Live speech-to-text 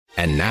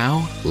And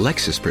now,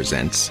 Lexus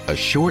presents A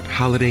Short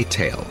Holiday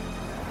Tale.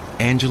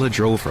 Angela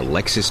drove her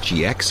Lexus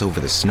GX over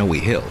the snowy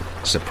hill,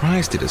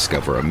 surprised to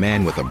discover a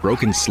man with a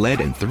broken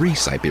sled and 3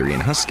 Siberian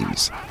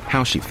Huskies.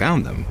 How she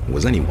found them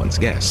was anyone's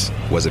guess.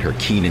 Was it her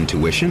keen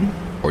intuition,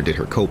 or did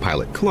her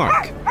co-pilot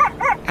Clark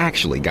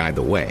actually guide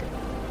the way?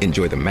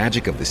 Enjoy the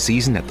magic of the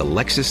season at the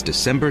Lexus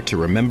December to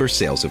Remember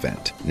sales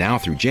event, now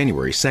through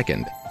January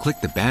 2nd. Click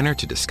the banner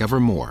to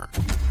discover more.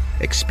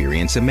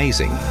 Experience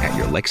amazing at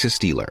your Lexus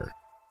dealer.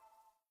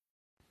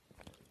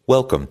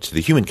 Welcome to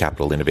the Human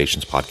Capital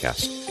Innovations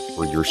Podcast,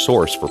 where your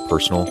source for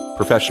personal,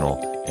 professional,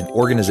 and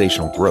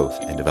organizational growth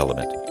and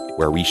development,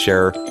 where we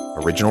share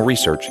original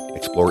research,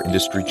 explore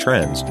industry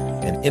trends,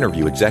 and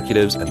interview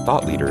executives and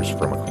thought leaders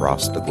from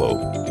across the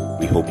globe.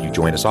 We hope you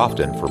join us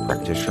often for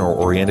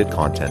practitioner-oriented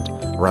content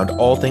around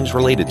all things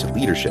related to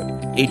leadership,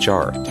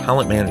 HR,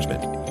 talent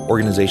management,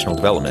 organizational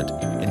development,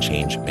 and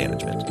change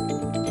management.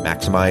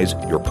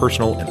 Maximize your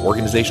personal and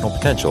organizational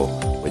potential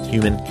with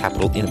Human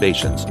Capital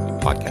Innovations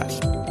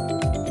Podcast.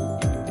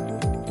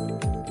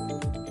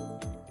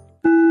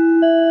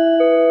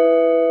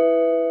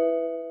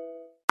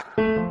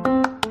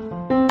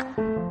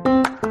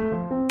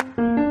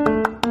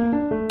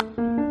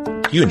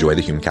 If you enjoy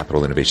the Human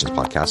Capital Innovations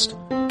Podcast,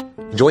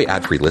 enjoy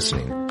ad-free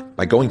listening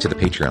by going to the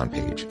Patreon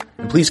page,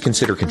 and please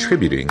consider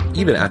contributing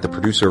even at the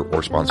producer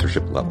or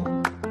sponsorship level.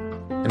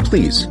 And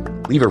please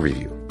leave a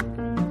review.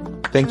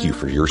 Thank you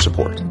for your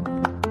support.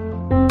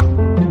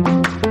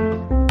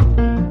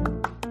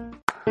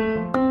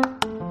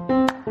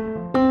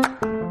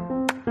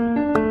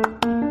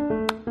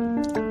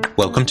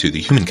 Welcome to the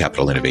Human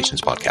Capital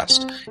Innovations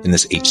Podcast. In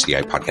this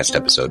HCI podcast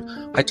episode,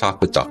 I talk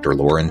with Dr.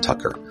 Lauren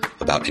Tucker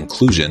about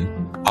inclusion,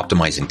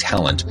 optimizing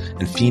talent,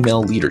 and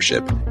female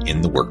leadership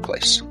in the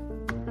workplace.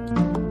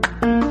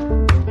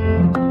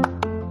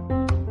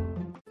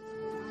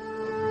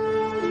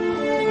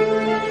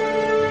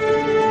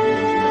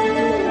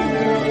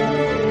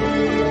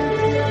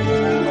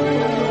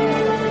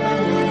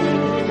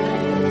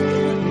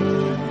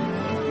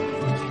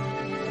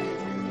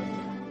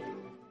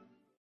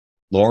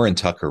 Lauren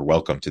Tucker,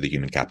 welcome to the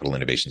Human Capital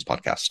Innovations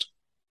Podcast.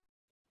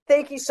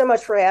 Thank you so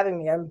much for having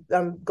me.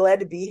 I'm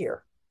glad to be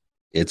here.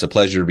 It's a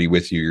pleasure to be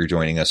with you. You're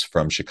joining us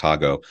from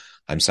Chicago.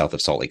 I'm south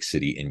of Salt Lake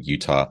City in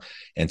Utah.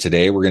 And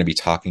today we're going to be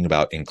talking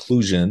about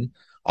inclusion,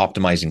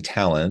 optimizing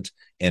talent,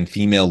 and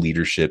female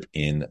leadership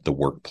in the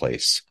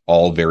workplace.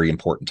 All very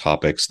important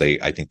topics.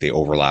 I think they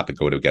overlap and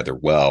go together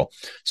well.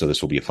 So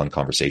this will be a fun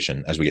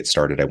conversation. As we get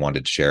started, I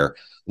wanted to share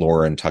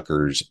Lauren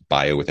Tucker's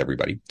bio with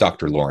everybody.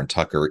 Dr. Lauren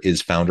Tucker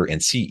is founder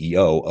and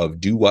CEO of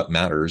Do What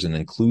Matters, an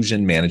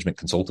inclusion management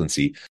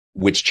consultancy,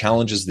 which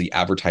challenges the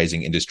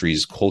advertising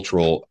industry's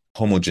cultural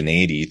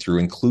homogeneity through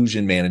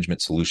inclusion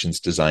management solutions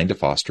designed to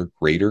foster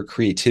greater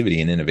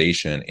creativity and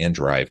innovation and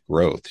drive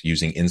growth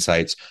using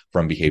insights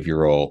from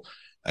behavioral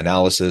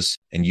analysis,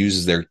 and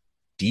uses their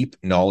deep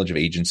knowledge of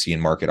agency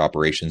and market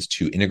operations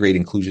to integrate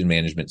inclusion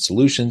management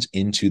solutions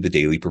into the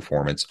daily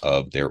performance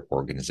of their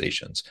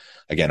organizations.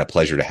 Again, a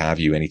pleasure to have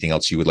you. Anything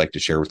else you would like to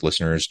share with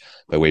listeners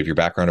by way of your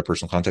background or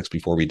personal context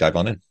before we dive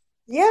on in?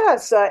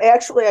 Yes,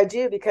 actually I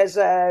do, because,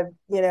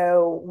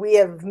 we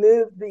have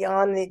moved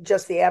beyond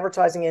just the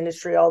advertising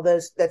industry, although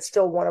that's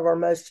still one of our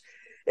most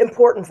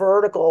important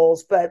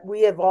verticals, but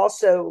we have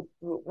also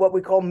what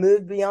we call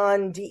moved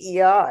beyond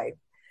DEI.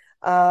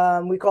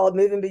 We call it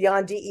moving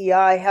beyond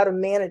DEI, how to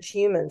manage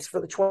humans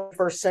for the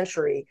 21st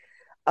century.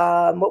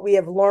 What we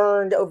have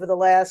learned over the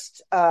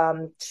last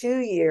 2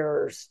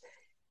 years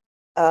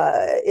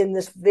in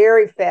this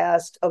very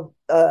fast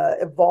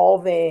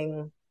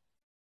evolving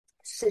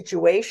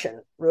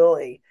situation,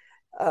 really,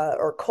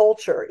 or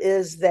culture,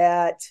 is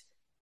that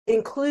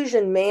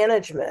inclusion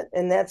management,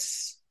 and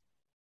that's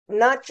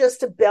not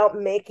just about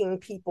making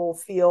people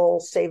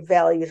feel safe,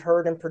 valued,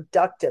 heard, and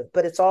productive,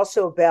 but it's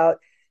also about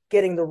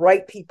getting the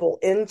right people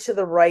into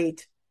the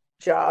right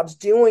jobs,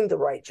 doing the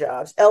right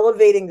jobs,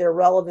 elevating their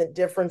relevant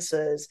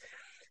differences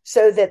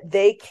so that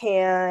they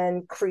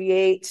can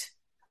create,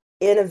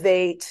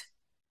 innovate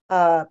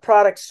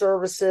product,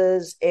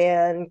 services,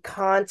 and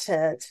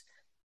content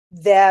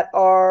that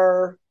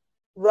are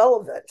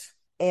relevant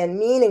and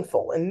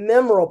meaningful and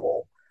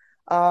memorable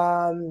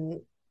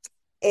and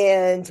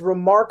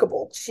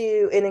remarkable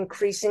to an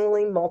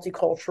increasingly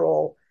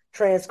multicultural,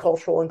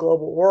 transcultural, and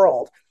global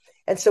world.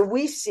 And so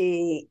we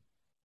see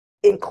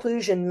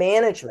inclusion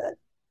management,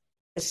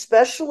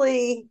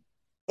 especially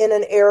in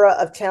an era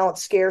of talent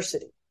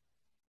scarcity.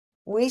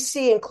 We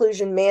see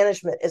inclusion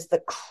management as the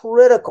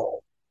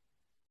critical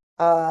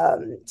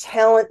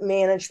talent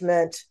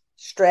management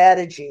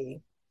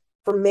strategy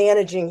for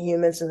managing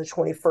humans in the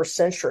 21st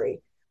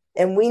century.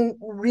 And we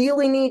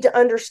really need to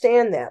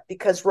understand that,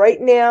 because right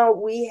now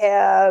we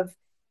have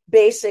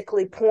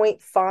basically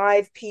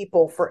 0.5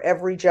 people for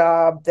every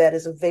job that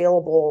is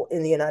available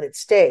in the United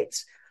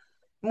States.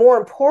 More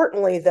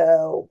importantly,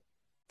 though,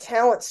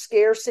 talent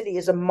scarcity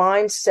is a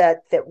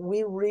mindset that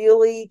we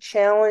really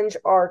challenge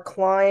our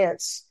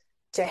clients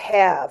to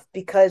have,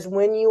 because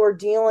when you are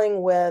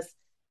dealing with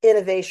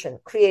innovation,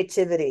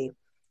 creativity,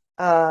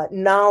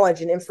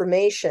 knowledge and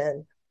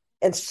information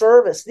and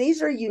service.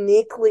 These are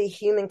uniquely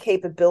human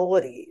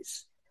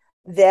capabilities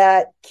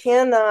that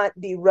cannot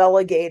be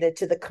relegated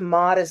to the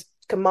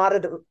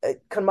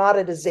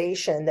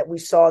commoditization that we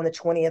saw in the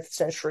 20th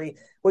century,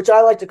 which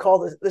I like to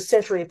call the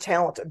century of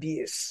talent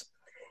abuse.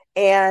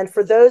 And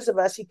for those of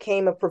us who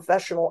came of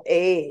professional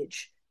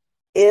age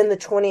in the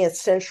 20th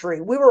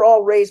century, we were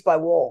all raised by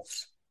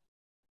wolves.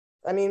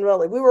 I mean,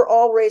 really, we were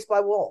all raised by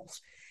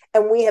wolves.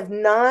 And we have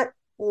not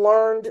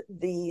learned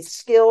the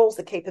skills,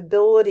 the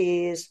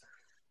capabilities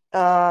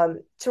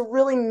to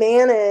really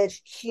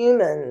manage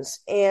humans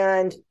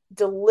and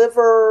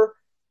deliver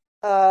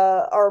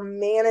our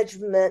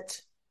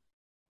management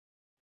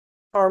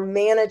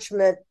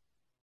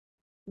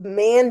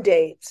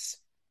mandates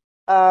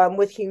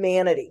with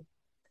humanity.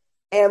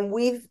 And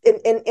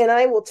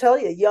I will tell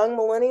you, young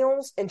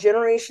millennials and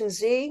Generation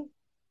Z,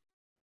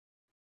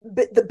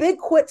 the big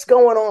quit's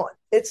going on.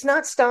 It's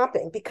not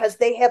stopping because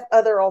they have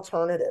other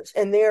alternatives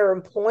and they're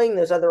employing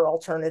those other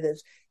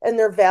alternatives and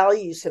their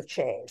values have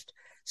changed.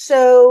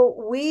 So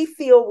we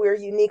feel we're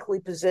uniquely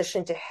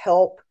positioned to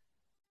help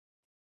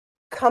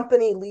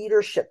company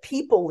leadership,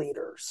 people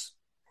leaders,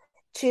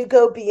 to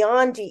go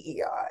beyond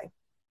DEI,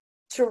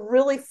 to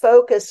really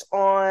focus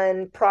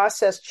on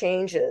process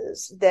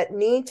changes that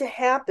need to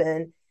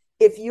happen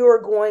if you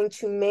are going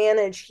to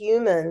manage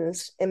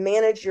humans and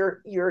manage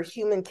your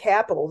human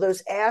capital,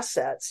 those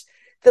assets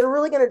that are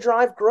really going to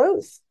drive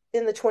growth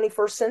in the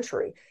 21st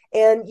century.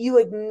 And you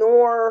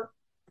ignore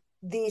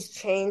these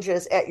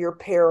changes at your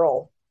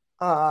peril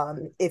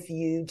if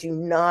you do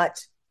not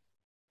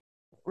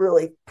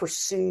really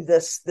pursue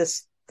this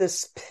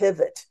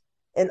pivot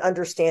in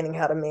understanding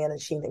how to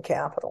manage human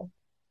capital.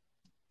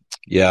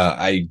 Yeah,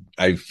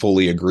 I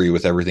fully agree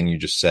with everything you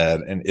just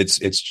said, and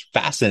it's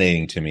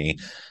fascinating to me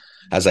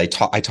as I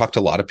talk to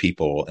a lot of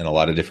people in a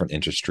lot of different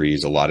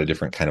industries, a lot of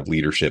different kind of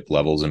leadership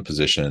levels and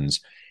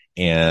positions,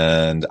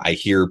 and I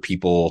hear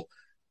people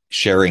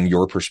sharing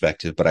your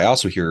perspective, but I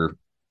also hear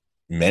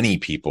many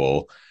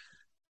people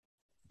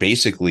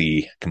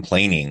basically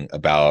complaining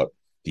about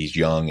these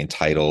young,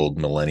 entitled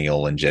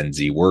millennial and Gen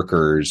Z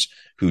workers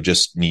who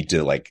just need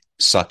to like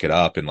suck it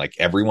up, and like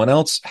everyone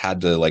else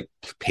had to like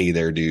pay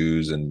their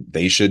dues and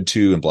they should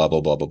too, and blah,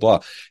 blah, blah, blah, blah.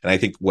 And I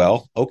think,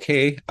 well,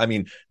 okay. I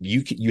mean,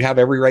 you have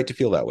every right to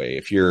feel that way.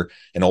 If you're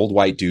an old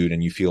white dude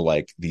and you feel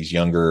like these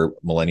younger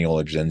millennial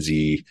or Gen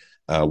Z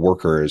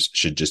workers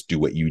should just do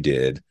what you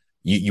did,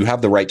 you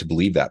have the right to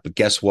believe that. But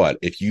guess what?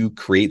 If you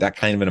create that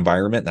kind of an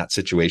environment, that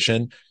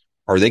situation,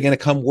 are they going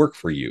to come work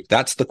for you?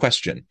 That's the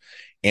question.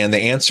 And the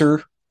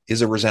answer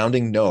is a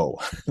resounding no.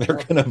 They're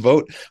going to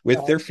vote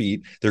with their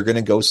feet. They're going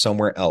to go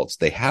somewhere else.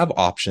 They have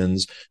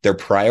options. Their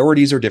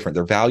priorities are different.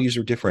 Their values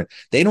are different.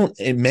 They don't,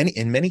 in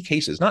many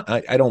cases, not,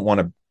 I don't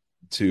want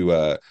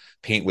to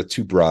paint with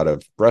too broad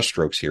of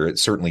brushstrokes here. It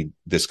certainly,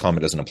 this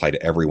comment doesn't apply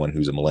to everyone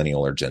who's a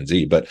millennial or Gen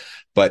Z, but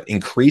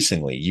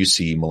increasingly you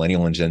see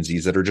millennial and Gen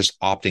Zs that are just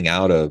opting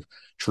out of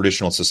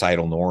traditional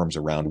societal norms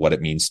around what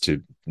it means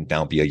to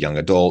now be a young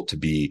adult, to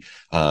be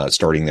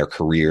starting their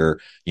career,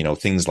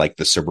 things like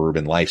the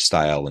suburban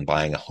lifestyle and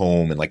buying a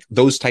home and like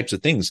those types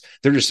of things.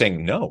 They're just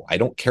saying, no, I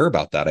don't care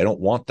about that. I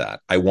don't want that.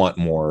 I want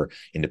more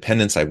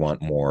independence. I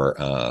want more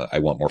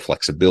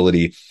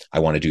flexibility. I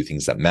want to do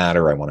things that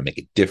matter. I want to make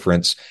a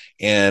difference.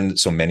 And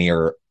so many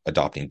are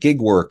adopting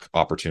gig work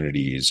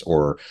opportunities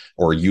or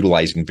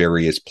utilizing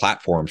various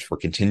platforms for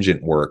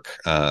contingent work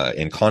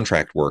and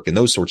contract work and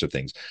those sorts of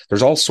things.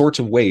 There's all sorts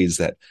of ways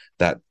that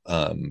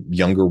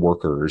younger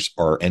workers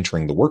are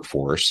entering the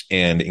workforce,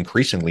 and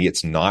increasingly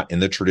it's not in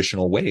the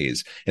traditional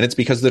ways. And it's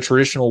because the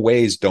traditional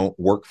ways don't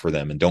work for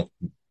them and don't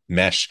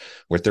mesh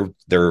with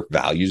their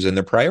values and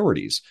their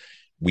priorities.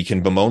 We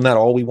can bemoan that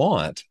all we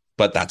want,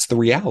 but that's the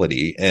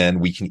reality. And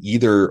we can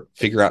either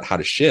figure out how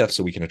to shift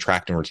so we can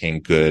attract and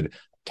retain good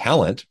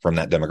talent from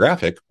that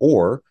demographic,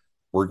 or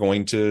we're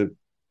going to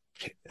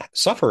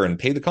suffer and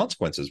pay the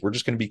consequences. We're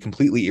just going to be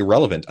completely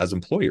irrelevant as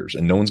employers,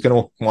 and no one's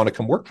going to want to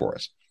come work for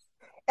us.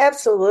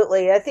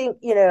 Absolutely. I think,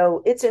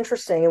 it's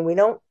interesting, and we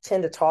don't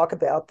tend to talk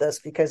about this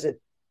because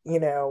it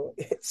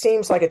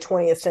seems like a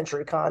 20th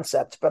century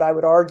concept, but I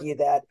would argue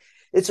that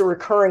it's a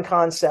recurring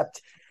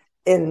concept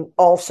in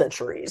all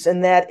centuries.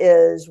 And that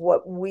is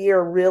what we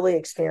are really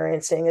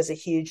experiencing is a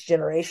huge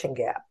generation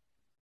gap.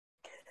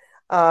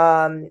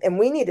 And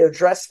we need to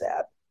address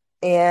that.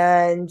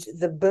 And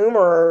the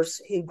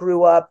boomers who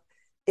grew up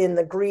in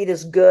the greed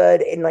is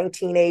good in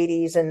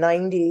 1980s and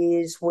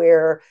 90s,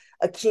 where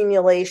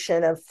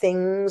accumulation of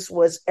things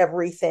was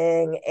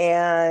everything,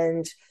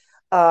 and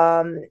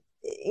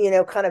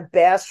kind of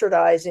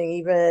bastardizing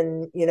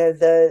even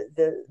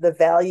the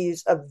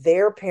values of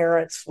their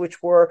parents,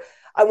 which were,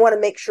 I want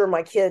to make sure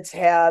my kids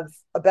have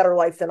a better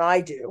life than I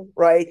do,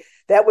 right?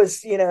 That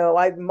was,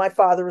 my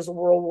father was in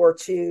World War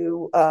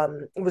II,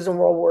 and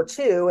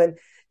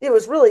it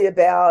was really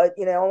about,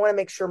 I want to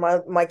make sure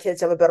my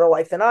kids have a better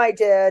life than I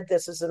did.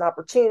 This is an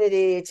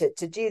opportunity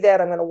to do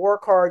that. I'm going to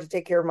work hard to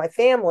take care of my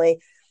family.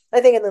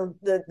 I think in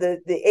the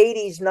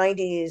 80s,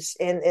 90s,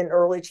 and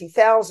early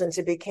 2000s,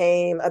 it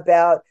became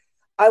about,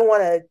 I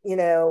want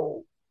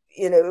to,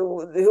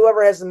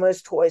 whoever has the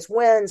most toys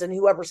wins, and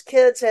whoever's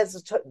kids has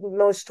the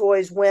most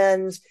toys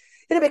wins.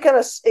 And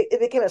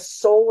it became a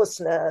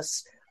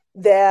soullessness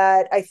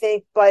that I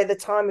think by the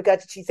time we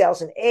got to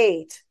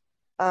 2008,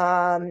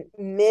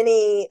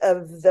 many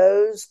of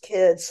those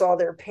kids saw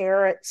their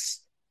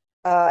parents'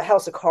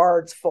 house of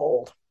cards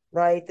fold,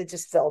 right? That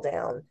just fell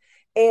down.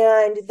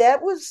 And that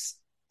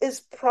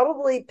is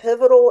probably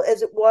pivotal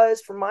as it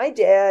was for my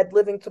dad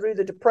living through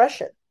the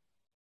Depression.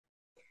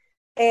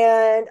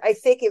 And I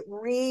think it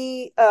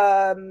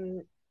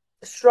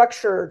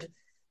structured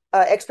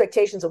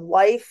expectations of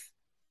life,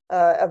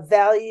 of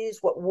values,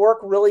 what work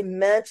really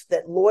meant,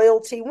 that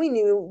loyalty. We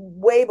knew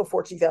way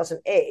before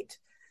 2008,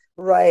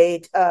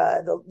 right?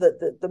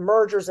 The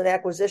mergers and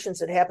acquisitions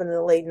that happened in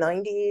the late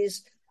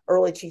 90s,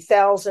 early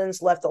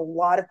 2000s left a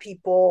lot of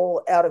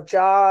people out of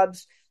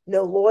jobs,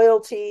 no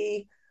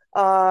loyalty.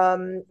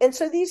 And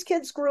so these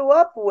kids grew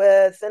up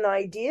with an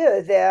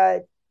idea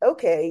that,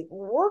 okay,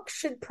 work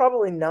should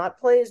probably not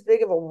play as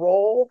big of a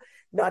role,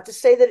 not to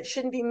say that it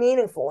shouldn't be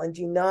meaningful. And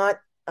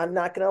I'm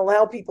not going to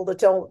allow people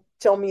to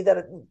tell me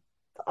that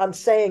I'm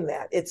saying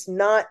that. It's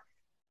not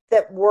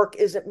that work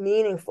isn't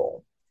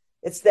meaningful.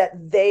 It's that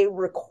they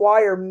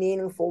require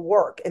meaningful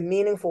work, and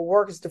meaningful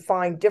work is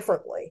defined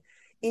differently.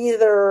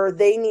 Either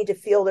they need to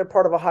feel they're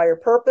part of a higher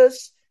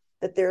purpose,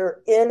 that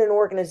they're in an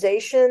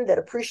organization that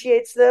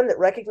appreciates them, that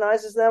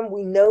recognizes them.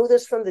 We know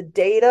this from the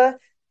data,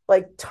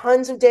 like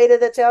tons of data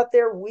that's out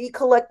there. We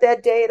collect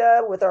that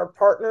data with our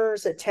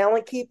partners at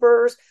Talent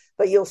Keepers,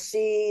 but you'll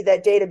see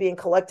that data being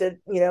collected,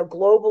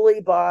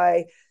 globally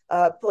by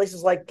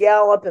places like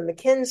Gallup and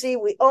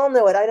McKinsey. We all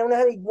know it. I don't know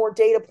how many more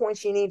data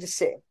points you need to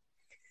see,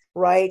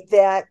 right?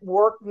 That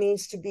work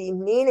needs to be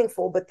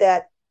meaningful, but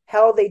that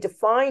how they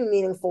define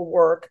meaningful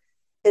work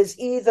is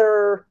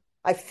either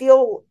I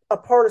feel a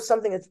part of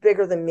something that's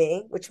bigger than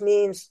me, which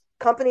means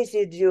companies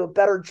need to do a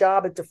better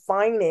job at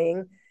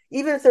defining,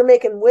 even if they're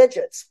making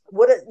widgets,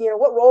 what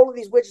role do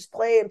these widgets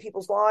play in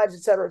people's lives,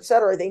 et cetera, et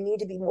cetera. They need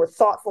to be more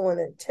thoughtful and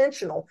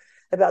intentional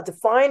about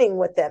defining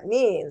what that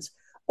means.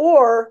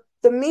 Or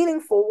the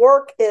meaningful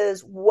work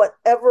is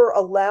whatever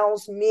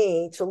allows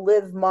me to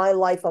live my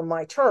life on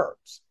my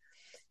terms.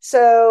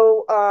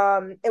 So,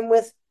 and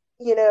with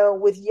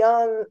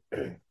young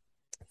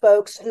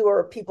folks who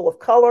are people of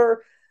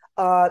color,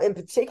 and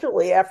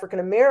particularly African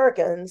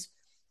Americans,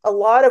 a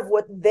lot of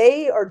what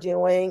they are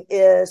doing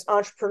is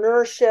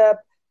entrepreneurship.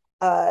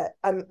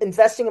 I'm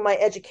investing in my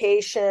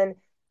education.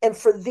 And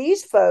for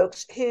these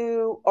folks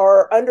who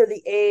are under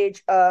the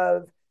age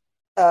of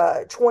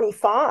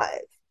 25,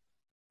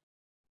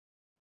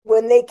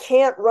 when they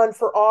can't run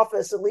for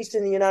office, at least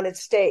in the United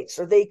States,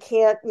 or they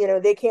can't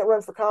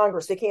run for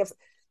Congress,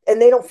 and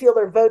they don't feel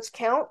their votes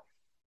count,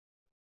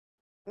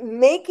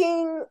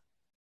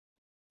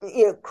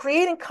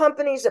 creating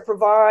companies that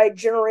provide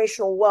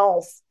generational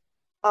wealth,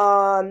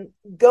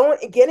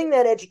 getting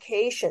that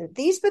education,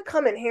 these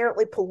become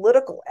inherently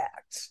political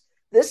acts.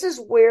 This is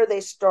where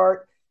they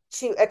start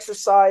to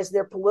exercise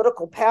their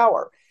political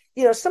power.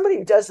 Somebody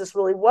who does this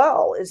really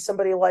well is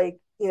somebody like,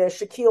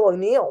 Shaquille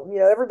O'Neal.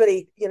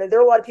 Everybody, there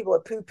are a lot of people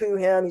that poo-poo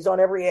him. He's on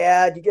every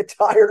ad. You get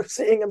tired of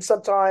seeing him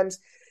sometimes.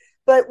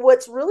 But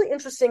what's really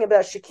interesting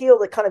about Shaquille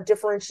that kind of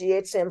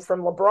differentiates him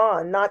from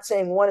LeBron, not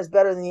saying one is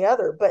better than the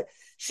other, but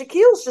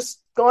Shaquille's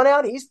just gone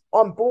out. He's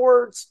on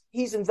boards.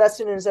 He's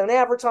invested in his own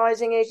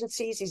advertising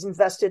agencies.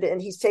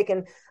 He's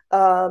taken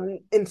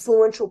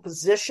influential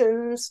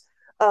positions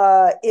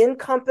in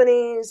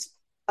companies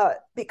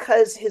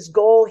because his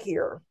goal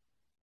here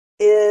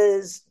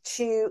is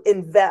to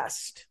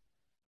invest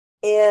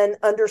in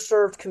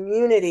underserved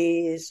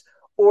communities,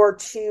 or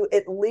to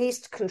at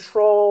least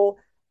control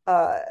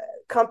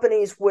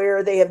companies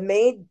where they have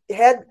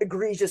had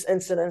egregious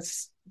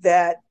incidents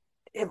that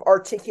have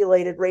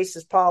articulated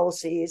racist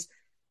policies.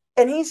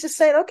 And he's just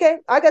saying, okay,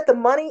 I got the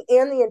money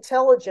and the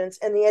intelligence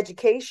and the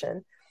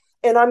education,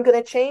 and I'm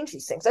going to change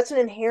these things. That's an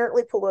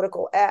inherently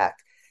political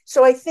act.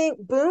 So I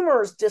think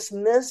boomers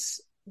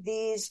dismiss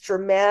these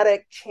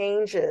dramatic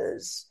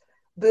changes.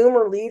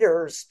 Boomer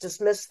leaders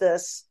dismiss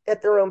this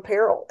at their own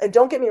peril. And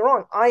don't get me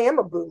wrong, I am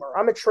a boomer.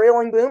 I'm a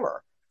trailing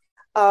boomer.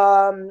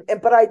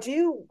 But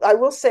I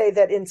will say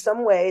that in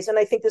some ways, and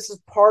I think this is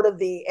part of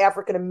the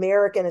African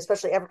American,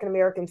 especially African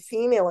American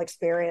female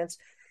experience,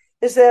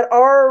 is that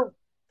our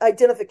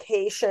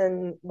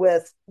identification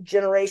with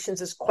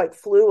generations is quite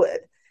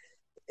fluid.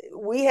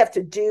 We have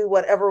to do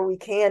whatever we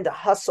can to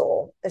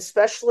hustle,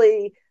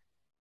 especially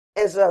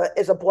as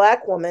a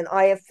Black woman.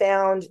 I have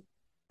found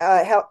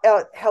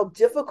how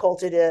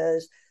difficult it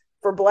is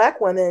for Black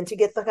women to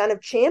get the kind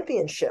of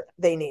championship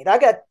they need. I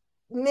got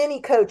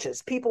many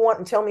coaches, people want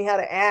to tell me how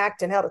to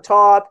act and how to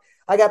talk.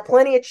 I got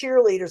plenty of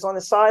cheerleaders on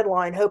the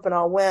sideline hoping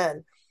I'll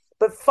win.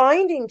 But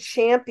finding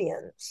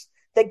champions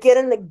that get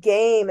in the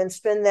game and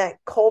spend that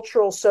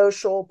cultural,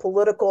 social,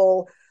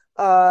 political,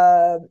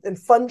 and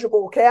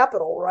fungible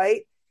capital,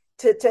 right,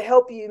 to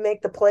help you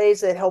make the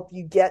plays that help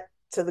you get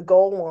to the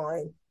goal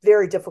line,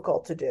 very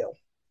difficult to do.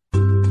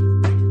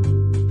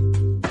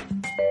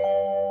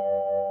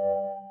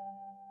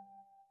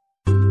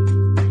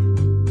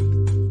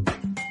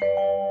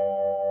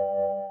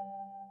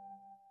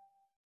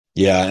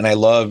 Yeah, and I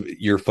love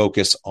your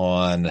focus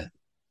on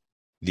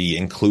the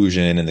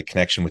inclusion and the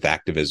connection with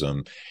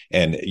activism.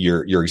 And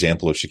your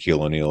example of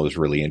Shaquille O'Neal is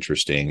really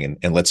interesting.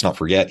 And let's not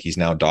forget, he's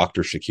now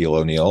Dr. Shaquille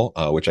O'Neal,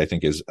 which I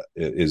think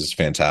is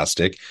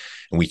fantastic.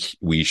 And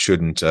we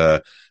shouldn't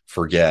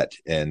forget.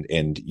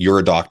 And you're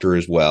a doctor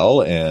as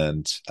well.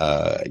 And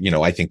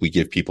I think we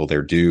give people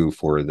their due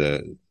for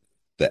the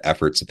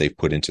efforts that they've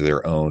put into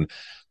their own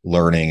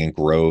learning and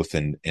growth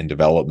and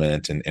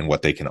development and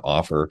what they can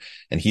offer.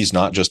 And he's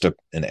not just an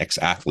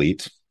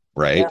ex-athlete,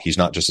 right? Yeah. He's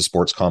not just a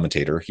sports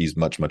commentator. He's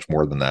much, much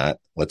more than that.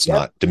 Let's Yep.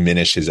 not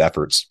diminish his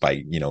efforts by,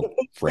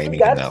 He framing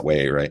him got that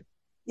way, right?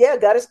 Yeah,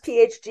 got his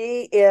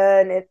PhD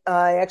in it.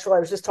 Actually, I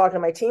was just talking to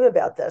my team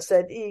about this.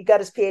 That he got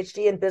his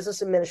PhD in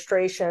business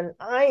administration.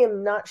 I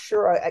am not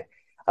sure.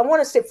 I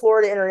want to say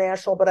Florida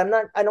International, but I'm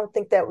not. I don't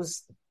think that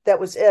was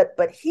it.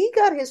 But he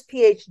got his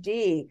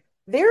PhD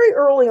very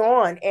early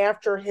on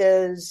after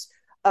his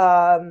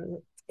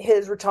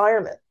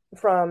retirement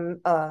from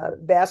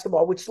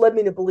basketball, which led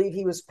me to believe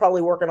he was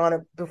probably working on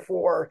it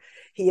before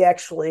he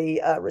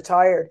actually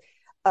retired.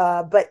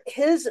 But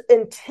his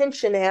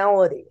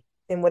intentionality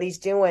in what he's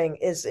doing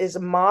is a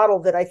model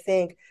that I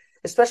think,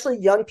 especially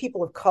young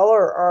people of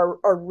color,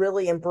 are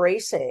really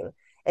embracing.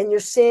 And you're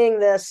seeing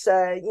this,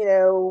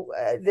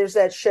 there's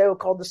that show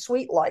called The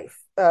Sweet Life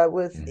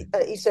with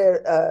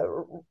Issa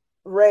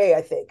Rae,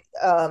 I think,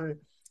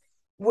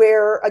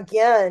 where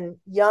again,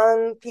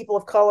 young people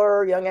of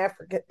color, young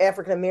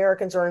African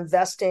Americans are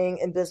investing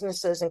in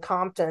businesses in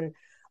Compton,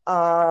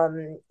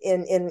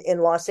 in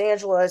Los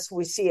Angeles.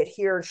 We see it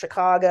here in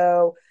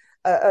Chicago,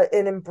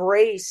 an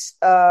embrace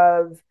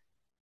of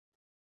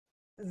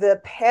the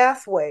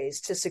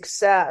pathways to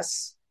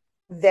success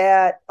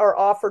that are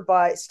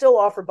still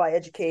offered by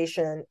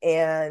education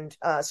and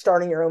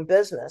starting your own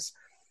business.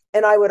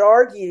 And I would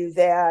argue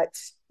that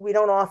we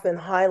don't often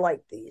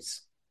highlight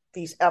these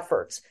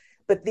efforts,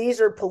 but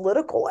these are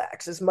political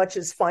acts as much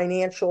as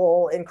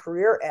financial and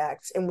career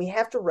acts. And we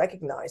have to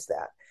recognize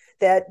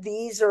that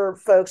these are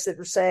folks that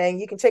are saying,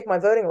 you can take my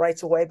voting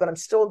rights away, but I'm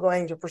still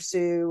going to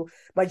pursue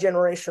my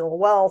generational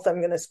wealth.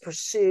 I'm going to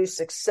pursue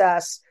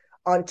success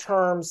on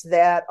terms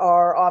that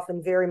are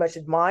often very much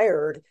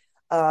admired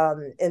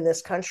in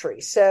this country.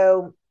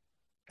 So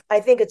I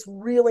think it's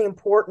really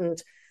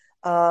important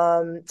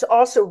to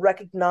also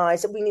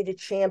recognize that we need to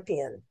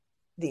champion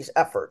these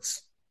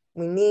efforts.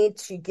 We need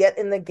to get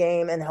in the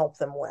game and help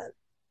them win.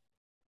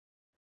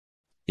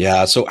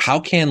 Yeah. So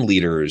how can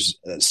leaders,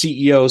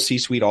 CEO,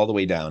 C-suite, all the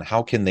way down,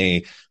 how can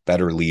they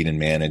better lead and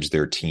manage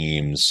their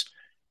teams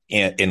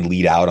and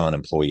lead out on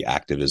employee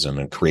activism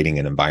and creating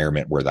an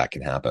environment where that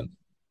can happen?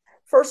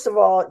 First of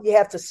all, you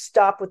have to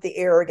stop with the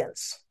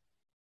arrogance.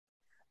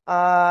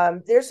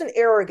 There's an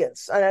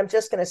arrogance, and I'm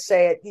just going to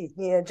say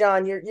it.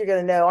 John, you're going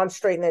to know I'm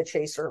straight in a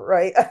chaser,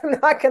 right? I'm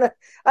not going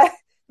to.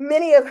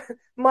 Many of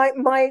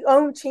my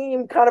own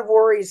team kind of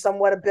worries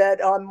somewhat a bit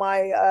on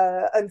my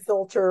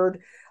unfiltered.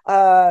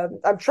 I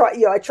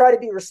try to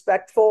be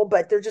respectful,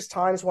 but there's just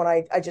times when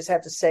I just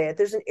have to say it.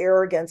 There's an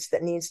arrogance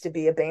that needs to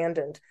be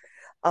abandoned.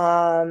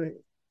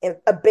 Abandon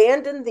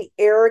the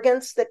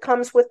arrogance that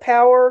comes with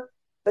power,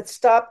 but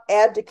stop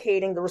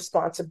abdicating the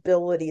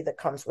responsibility that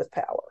comes with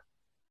power.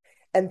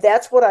 And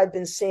that's what I've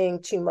been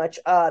seeing too much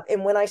of.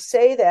 And when I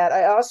say that,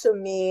 I also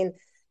mean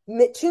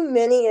too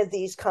many of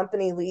these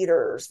company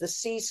leaders, the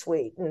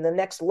C-suite and the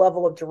next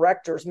level of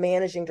directors,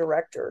 managing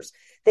directors,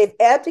 they've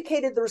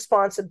abdicated the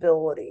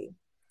responsibility.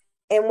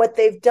 And what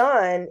they've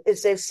done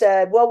is they've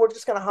said, well, we're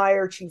just going to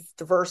hire a chief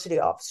diversity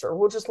officer.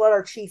 We'll just let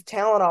our chief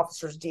talent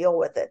officers deal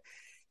with it.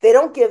 They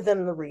don't give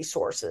them the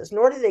resources,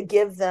 nor do they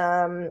give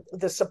them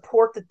the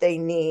support that they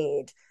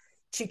need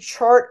to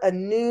chart a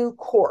new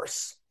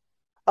course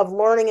of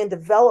learning and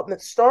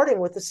development, starting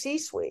with the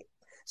C-suite.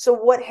 So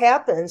what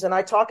happens, and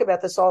I talk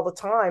about this all the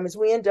time, is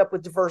we end up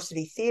with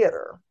diversity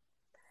theater.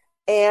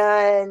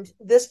 And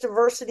this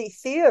diversity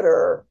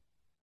theater,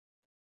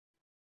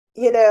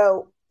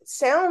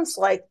 sounds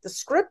like the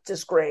script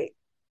is great,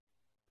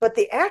 but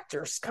the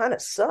actors kind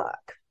of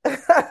suck.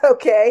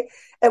 Okay.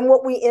 And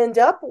what we end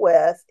up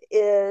with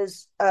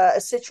is a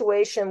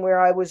situation where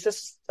I was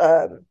just,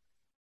 I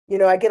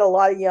get a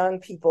lot of young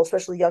people,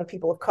 especially young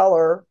people of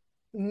color,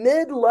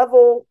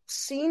 mid-level,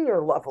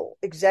 senior level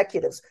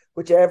executives,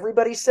 which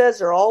everybody says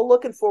they're all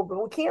looking for,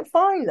 but we can't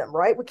find them,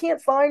 right? We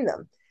can't find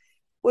them.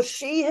 Well,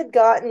 she had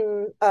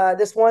gotten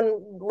this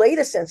one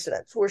latest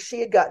incident where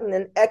she had gotten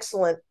an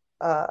excellent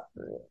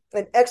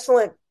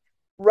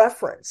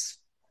reference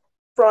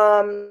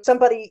from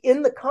somebody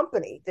in the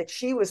company that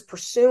she was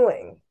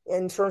pursuing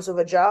in terms of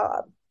a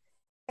job.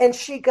 And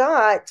she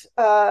got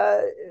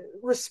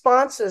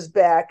responses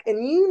back.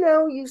 And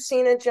you've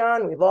seen it,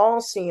 John. We've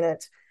all seen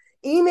it.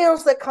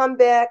 Emails that come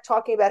back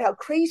talking about how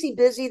crazy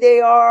busy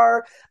they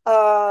are,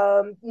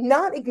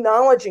 not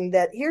acknowledging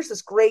that here's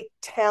this great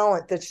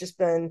talent that's just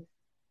been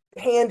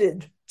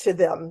handed to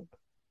them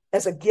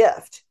as a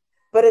gift.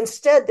 But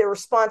instead, their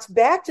response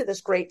back to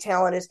this great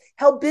talent is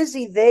how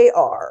busy they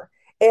are,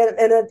 and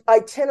an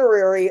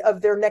itinerary of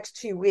their next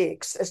 2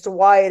 weeks as to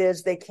why it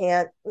is they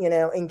can't,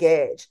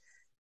 engage.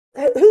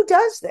 Who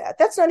does that?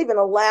 That's not even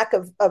a lack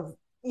of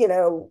you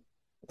know,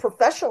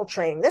 professional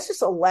training. That's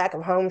just a lack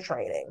of home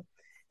training.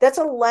 That's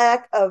a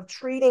lack of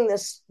treating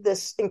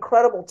this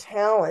incredible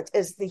talent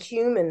as the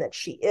human that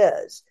she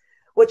is.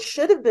 What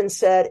should have been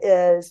said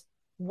is,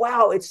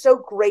 wow, it's so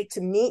great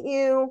to meet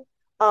you.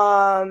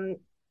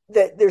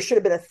 That there should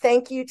have been a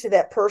thank you to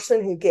that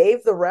person who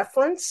gave the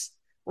reference,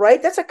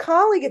 right? That's a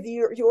colleague of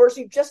yours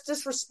you just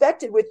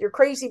disrespected with your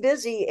crazy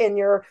busy and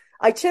your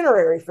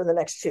itinerary for the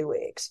next 2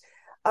 weeks.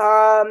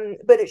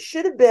 But it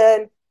should have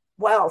been,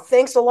 wow,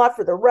 thanks a lot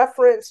for the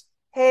reference.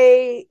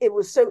 Hey,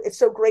 it's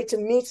so great to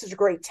meet such a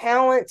great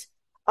talent.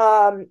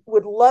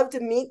 Would love to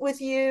meet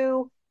with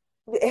you.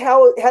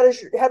 How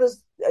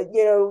does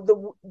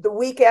the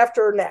week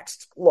after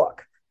next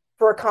look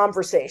for a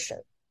conversation?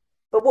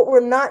 But what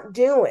we're not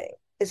doing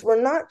is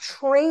we're not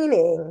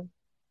training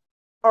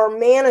our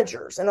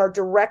managers and our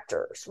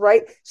directors,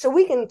 right? So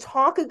we can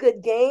talk a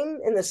good game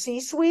in the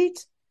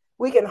C-suite.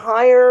 We can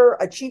hire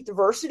a chief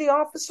diversity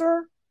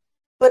officer.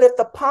 But if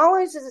the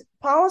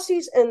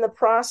policies and the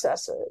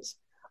processes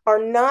are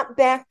not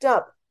backed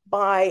up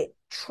by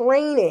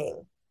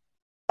training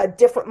a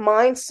different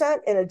mindset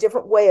and a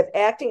different way of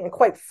acting, and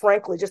quite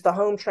frankly, just the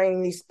home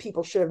training these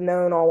people should have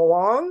known all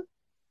along,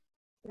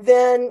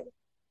 then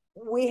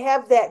we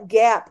have that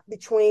gap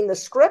between the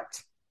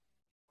script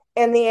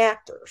and the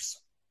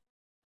actors.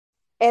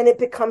 And it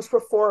becomes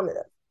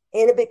performative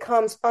and it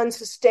becomes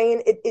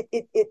unsustained.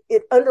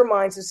 It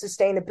undermines the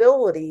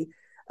sustainability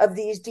of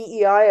these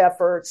DEI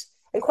efforts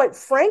and, quite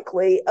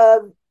frankly,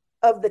 of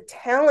the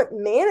talent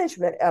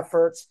management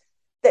efforts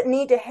that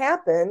need to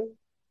happen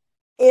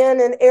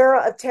in an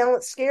era of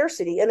talent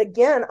scarcity. And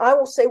again, I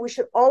will say we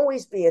should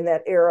always be in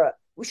that era.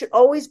 We should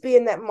always be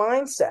in that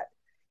mindset.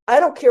 I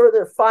don't care whether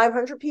there are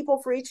 500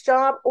 people for each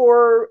job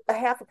or a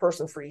half a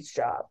person for each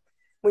job.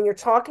 When you're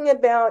talking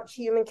about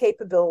human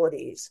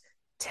capabilities,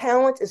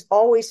 talent is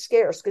always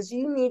scarce because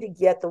you need to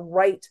get the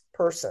right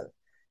person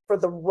for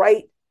the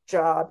right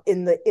job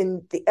in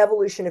the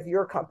evolution of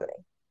your company.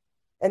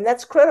 And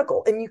that's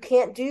critical. And you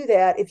can't do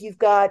that if you've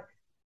got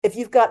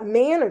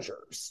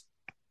managers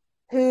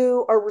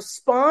who are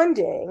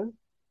responding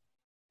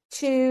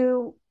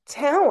to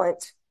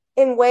talent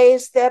in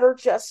ways that are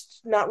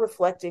just not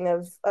reflecting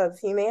of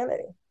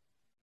humanity.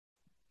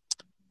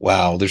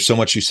 Wow, there's so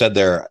much you said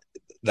there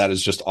that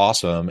is just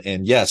awesome.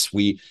 And yes,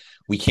 we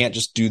can't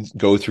just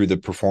go through the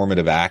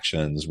performative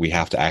actions. We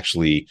have to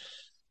actually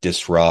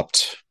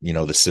disrupt,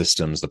 the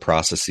systems, the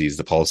processes,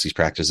 the policies,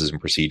 practices, and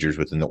procedures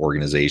within the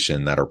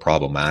organization that are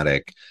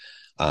problematic,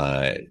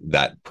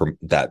 that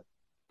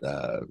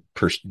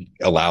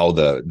allow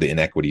the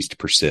inequities to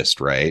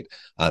persist. Right,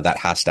 that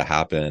has to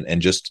happen.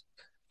 And just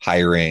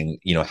hiring,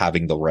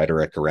 having the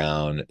rhetoric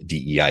around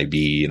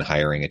DEIB and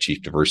hiring a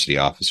chief diversity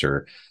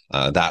officer,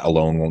 that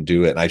alone won't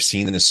do it. And I've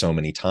seen this so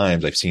many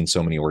times. I've seen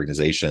so many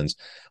organizations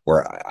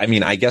where,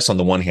 I guess on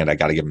the one hand, I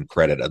got to give them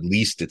credit. At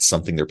least it's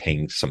something they're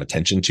paying some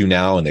attention to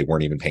now, and they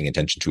weren't even paying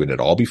attention to it at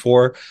all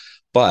before.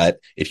 But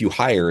if you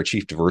hire a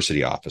chief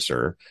diversity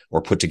officer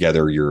or put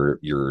together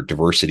your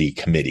diversity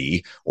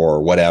committee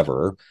or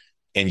whatever,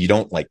 and you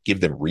don't give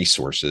them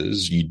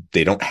resources,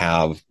 they don't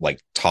have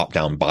top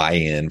down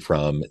buy-in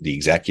from the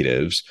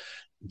executives,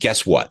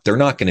 guess what? They're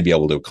not going to be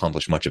able to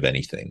accomplish much of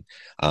anything.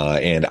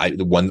 And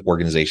the one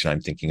organization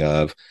I'm thinking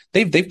of,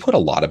 they've put a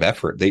lot of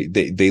effort.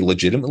 They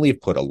legitimately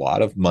have put a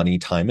lot of money,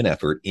 time, and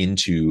effort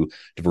into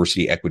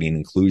diversity, equity, and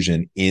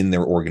inclusion in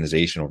their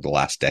organization over the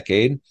last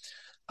decade.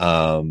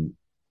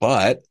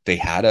 But they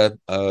had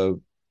a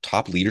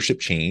top leadership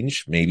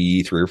change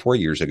maybe 3 or 4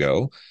 years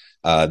ago.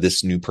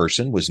 This new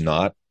person was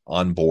not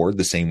on board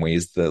the same way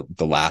as the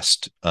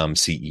last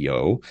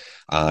CEO,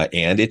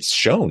 and it's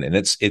shown, and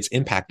it's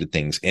impacted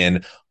things,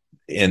 and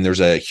there's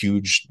a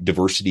huge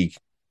diversity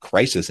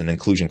crisis and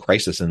inclusion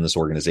crisis in this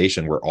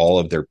organization where all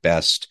of their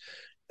best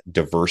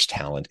diverse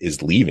talent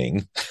is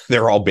leaving.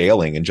 They're all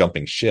bailing and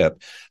jumping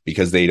ship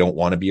because they don't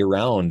want to be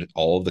around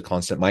all of the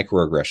constant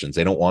microaggressions.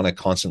 They don't want to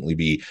constantly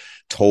be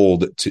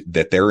told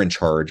that they're in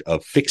charge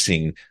of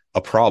fixing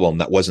a problem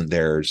that wasn't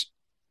theirs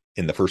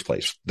in the first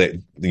place, that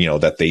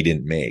that they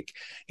didn't make.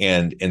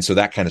 And so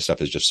that kind of stuff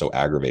is just so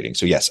aggravating.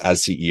 So yes,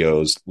 as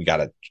CEOs, we got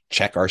to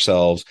check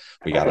ourselves.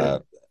 We got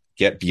to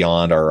get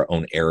beyond our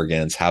own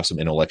arrogance, have some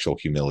intellectual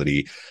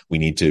humility. We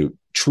need to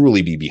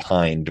truly be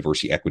behind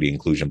diversity, equity,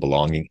 inclusion,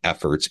 belonging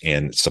efforts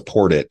and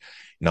support it,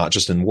 not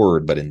just in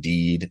word, but in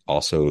deed,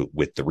 also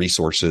with the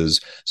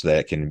resources so that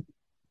it can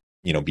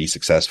be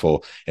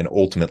successful. And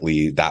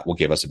ultimately that will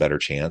give us a better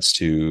chance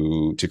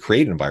to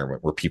create an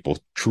environment where people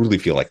truly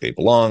feel like they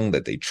belong,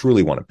 that they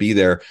truly want to be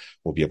there.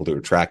 We'll be able to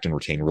attract and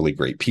retain really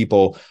great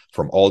people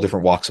from all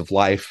different walks of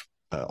life,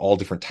 all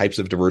different types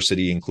of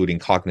diversity, including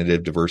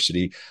cognitive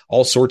diversity,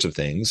 all sorts of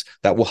things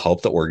that will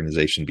help the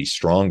organization be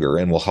stronger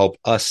and will help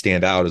us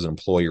stand out as an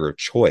employer of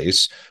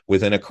choice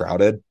within a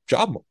crowded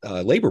job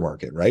labor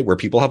market, right? Where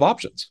people have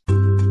options.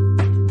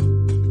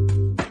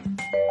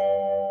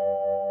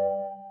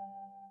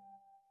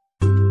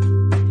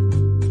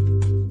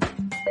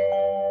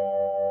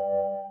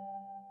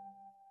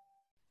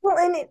 Well,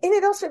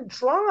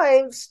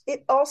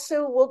 it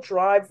also will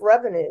drive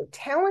revenue.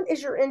 Talent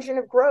is your engine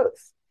of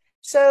growth.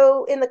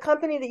 So in the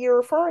company that you're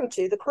referring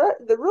to,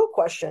 the real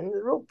question,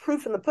 the real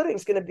proof in the pudding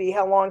is going to be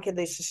how long can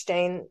they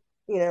sustain,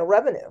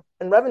 revenue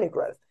and revenue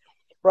growth,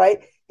 right?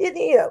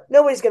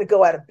 Nobody's going to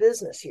go out of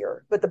business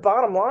here, but the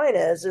bottom line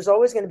is there's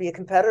always going to be a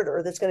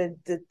competitor that's going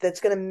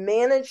to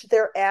manage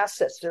their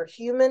assets, their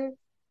human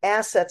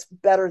assets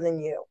better than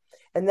you,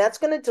 and that's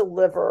going to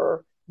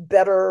deliver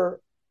better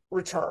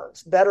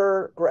returns,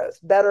 better growth,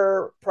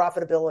 better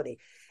profitability.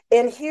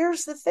 And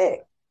here's the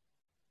thing.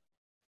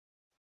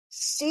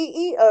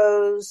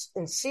 CEOs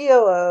and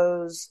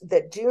COOs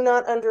that do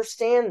not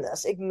understand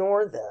this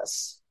ignore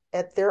this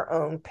at their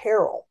own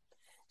peril.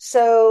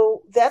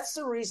 So that's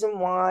the reason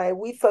why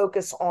we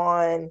focus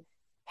on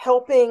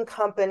helping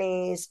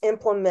companies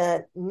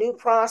implement new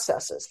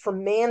processes for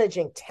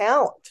managing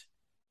talent.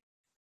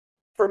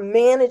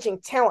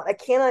 I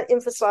cannot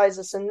emphasize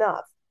this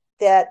enough,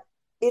 that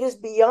it is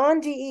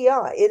beyond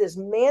DEI. It is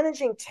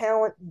managing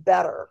talent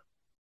better.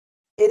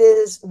 It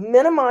is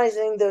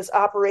minimizing those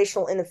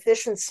operational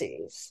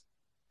inefficiencies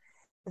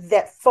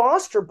that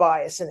foster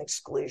bias and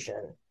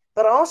exclusion,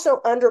 but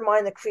also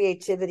undermine the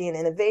creativity and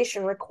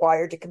innovation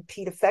required to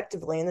compete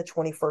effectively in the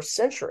 21st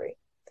century.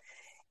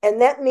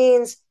 And that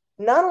means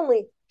not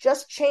only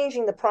just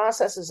changing the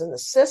processes and the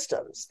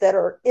systems that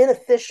are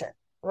inefficient,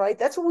 right?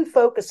 That's what we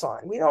focus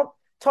on. We don't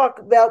talk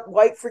about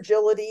white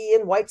fragility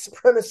and white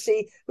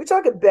supremacy. We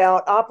talk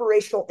about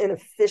operational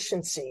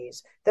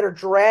inefficiencies that are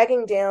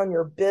dragging down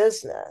your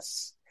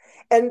business.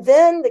 And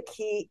then the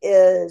key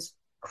is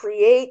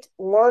create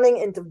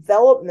learning and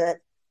development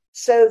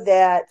so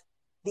that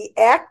the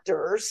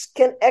actors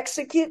can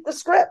execute the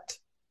script,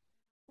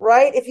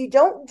 right? If you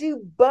don't do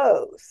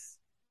both,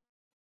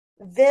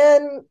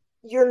 then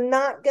you're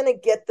not going to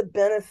get the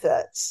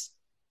benefits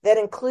that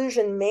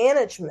inclusion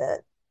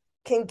management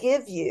can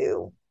give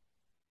you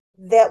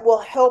that will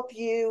help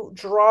you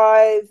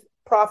drive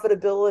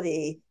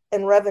profitability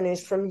and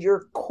revenues from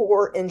your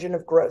core engine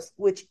of growth,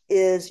 which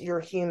is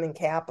your human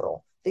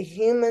capital, the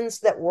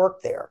humans that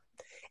work there.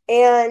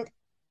 And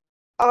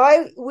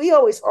we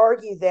always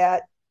argue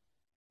that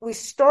we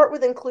start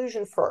with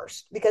inclusion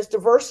first, because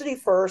diversity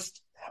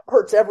first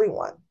hurts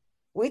everyone.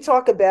 We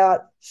talk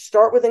about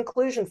start with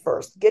inclusion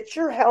first. Get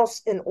your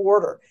house in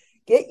order.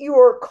 Get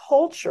your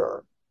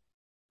culture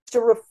to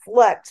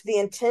reflect the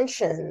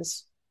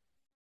intentions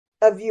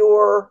of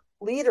your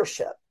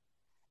leadership.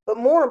 But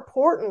more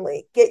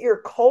importantly, get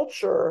your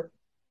culture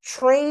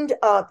trained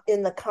up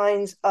in the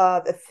kinds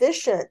of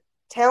efficient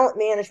talent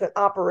management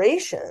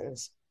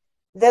operations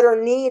that are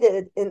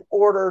needed in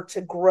order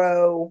to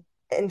grow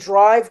and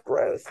drive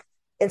growth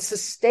and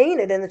sustain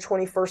it in the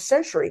 21st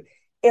century.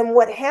 And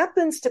what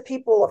happens to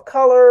people of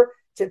color,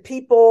 to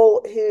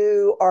people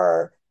who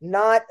are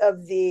not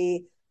of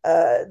the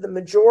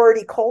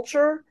majority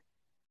culture,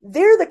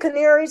 they're the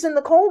canaries in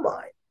the coal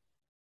mine.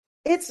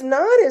 It's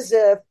not as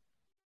if,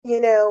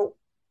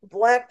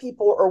 Black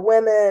people or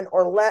women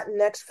or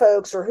Latinx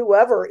folks or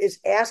whoever is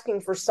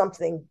asking for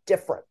something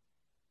different.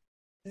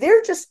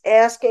 They're just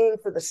asking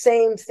for the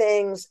same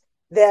things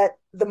that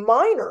the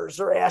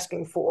miners are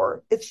asking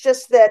for. It's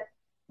just that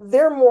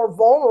they're more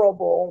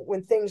vulnerable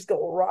when things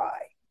go awry.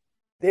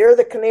 They're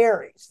the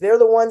canaries. They're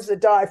the ones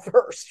that die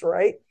first,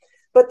 right?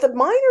 But the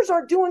miners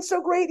aren't doing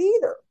so great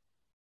either.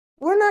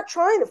 We're not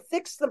trying to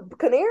fix the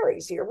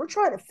canaries here. We're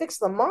trying to fix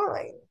the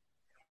mine.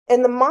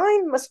 And the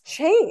mine must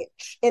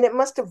change, and it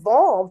must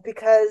evolve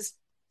because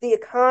the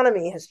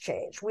economy has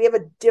changed. We have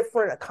a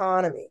different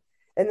economy,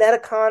 and that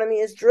economy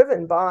is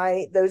driven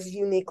by those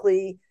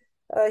uniquely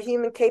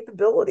human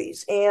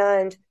capabilities.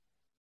 And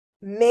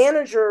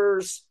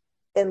managers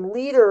and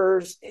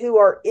leaders who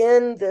are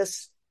in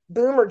this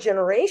boomer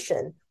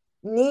generation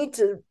need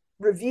to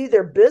review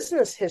their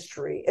business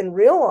history and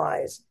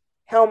realize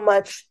how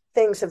much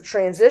things have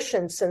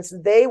transitioned since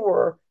they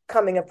were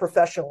coming of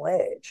professional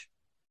age.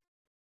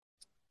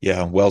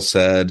 Yeah, well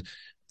said.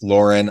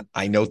 Lauren,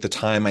 I note the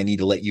time. I need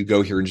to let you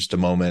go here in just a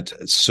moment.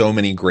 So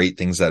many great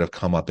things that have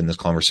come up in this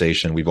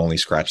conversation. We've only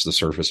scratched the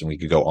surface, and we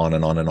could go on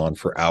and on and on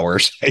for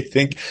hours, I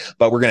think,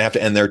 but we're going to have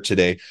to end there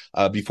today.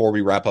 Before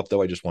we wrap up,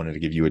 though, I just wanted to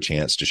give you a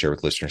chance to share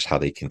with listeners how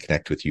they can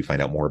connect with you,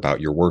 find out more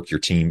about your work, your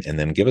team, and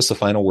then give us the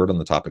final word on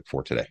the topic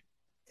for today.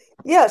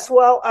 Yes,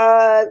 well,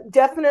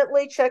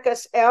 definitely check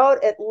us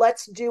out at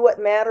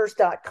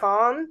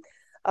letsdowhatmatters.com.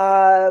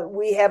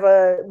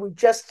 We've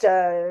just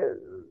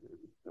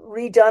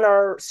redone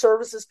our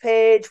services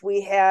page.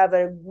 We have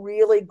a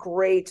really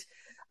great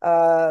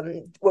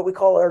what we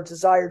call our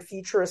desired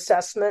future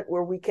assessment,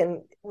 where we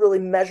can really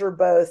measure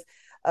both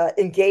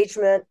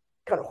engagement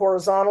kind of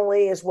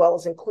horizontally as well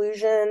as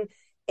inclusion,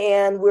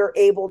 and we're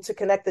able to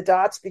connect the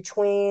dots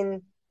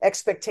between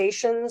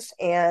expectations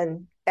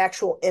and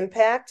actual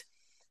impact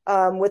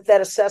with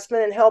that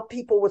assessment, and help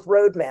people with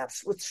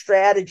roadmaps, with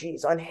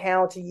strategies on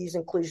how to use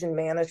inclusion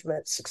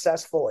management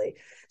successfully.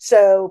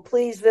 So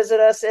please visit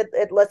us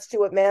at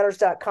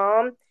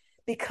letsdowhatmatters.com,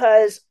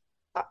 because,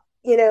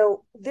 we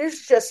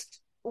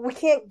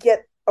can't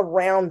get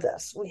around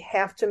this. We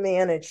have to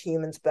manage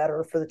humans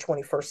better for the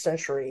 21st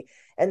century.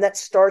 And that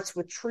starts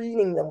with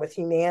treating them with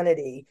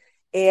humanity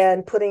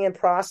and putting in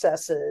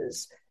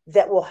processes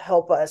that will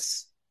help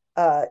us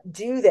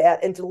do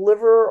that and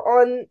deliver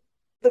on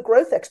the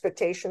growth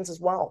expectations as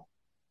well.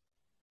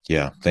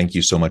 Yeah. Thank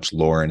you so much,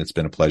 Lauren. It's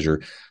been a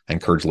pleasure. I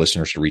encourage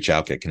listeners to reach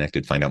out, get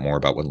connected, find out more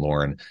about what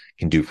Lauren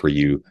can do for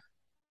you.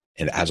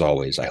 And as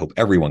always, I hope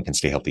everyone can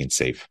stay healthy and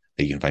safe,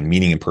 that you can find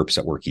meaning and purpose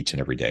at work each and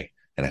every day.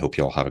 And I hope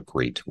you all have a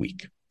great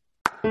week.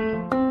 Do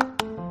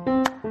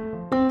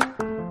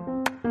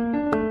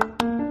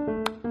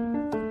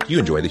you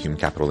enjoy the Human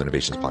Capital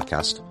Innovations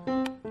podcast?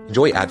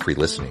 Enjoy ad-free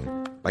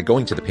listening by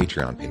going to the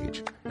Patreon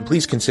page. And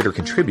please consider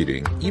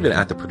contributing even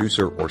at the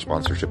producer or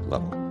sponsorship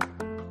level.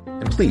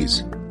 And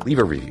please leave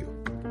a review.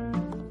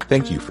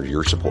 Thank you for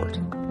your support.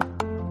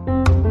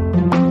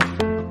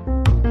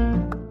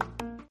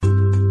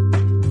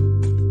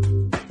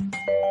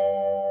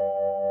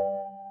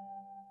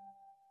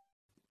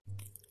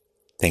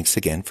 Thanks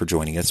again for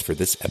joining us for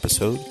this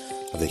episode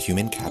of the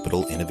Human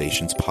Capital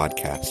Innovations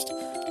podcast.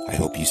 I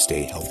hope you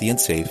stay healthy and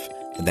safe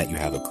and that you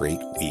have a great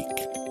week.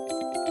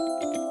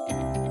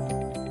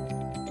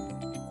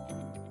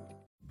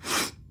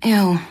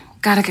 Ew,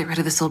 gotta get rid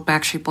of this old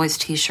Backstreet Boys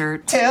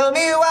t-shirt. Tell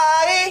me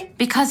why.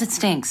 Because it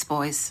stinks,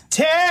 boys.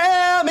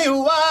 Tell me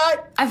why.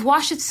 I've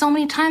washed it so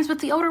many times, but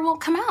the odor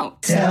won't come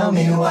out. Tell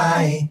me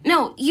why.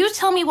 No, you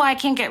tell me why I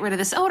can't get rid of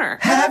this odor.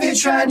 Have you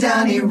tried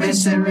Downy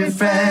Rinse and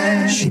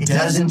Refresh? It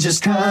doesn't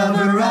just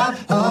cover up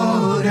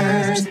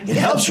odors, it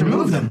helps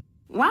remove them.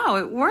 Wow,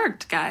 it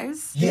worked,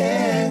 guys.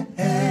 Yeah.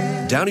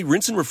 Downy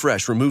Rinse and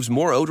Refresh removes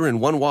more odor in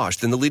one wash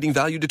than the leading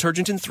value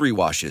detergent in 3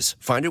 washes.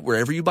 Find it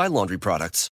wherever you buy laundry products.